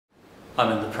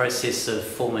I'm in the process of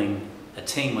forming a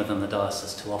team within the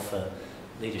diocese to offer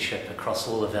leadership across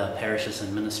all of our parishes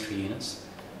and ministry units.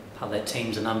 Part of that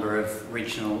team's a number of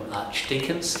regional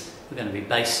archdeacons who are going to be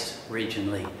based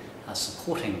regionally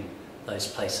supporting those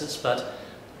places, but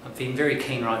I've been very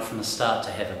keen right from the start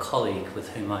to have a colleague with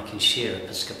whom I can share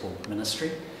episcopal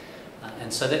ministry,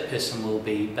 and so that person will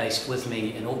be based with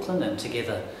me in Auckland, and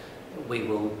together we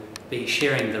will be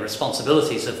sharing the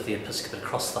responsibilities of the episcopate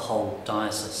across the whole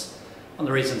diocese. One of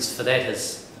the reasons for that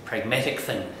is the pragmatic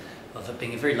thing of it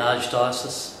being a very large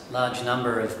diocese, large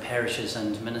number of parishes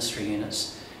and ministry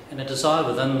units, and a desire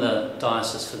within the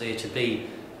diocese for there to be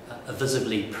a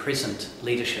visibly present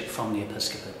leadership from the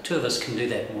episcopate. Two of us can do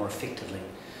that more effectively.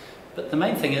 But the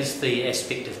main thing is the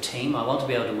aspect of team. I want to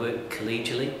be able to work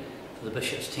collegially for the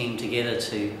bishop's team together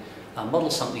to model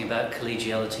something about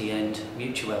collegiality and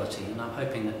mutuality, and I'm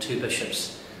hoping that two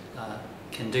bishops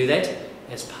can do that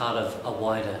as part of a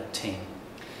wider team.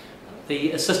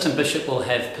 The assistant bishop will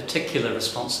have particular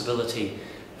responsibility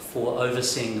for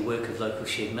overseeing the work of local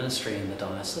shared ministry in the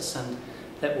diocese, and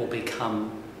that will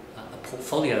become a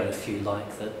portfolio, if you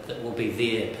like, that will be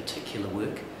their particular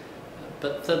work.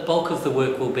 But the bulk of the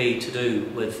work will be to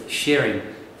do with sharing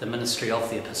the ministry of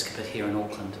the episcopate here in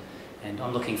Auckland, and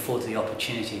I'm looking forward to the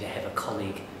opportunity to have a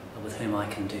colleague with whom I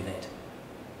can do that.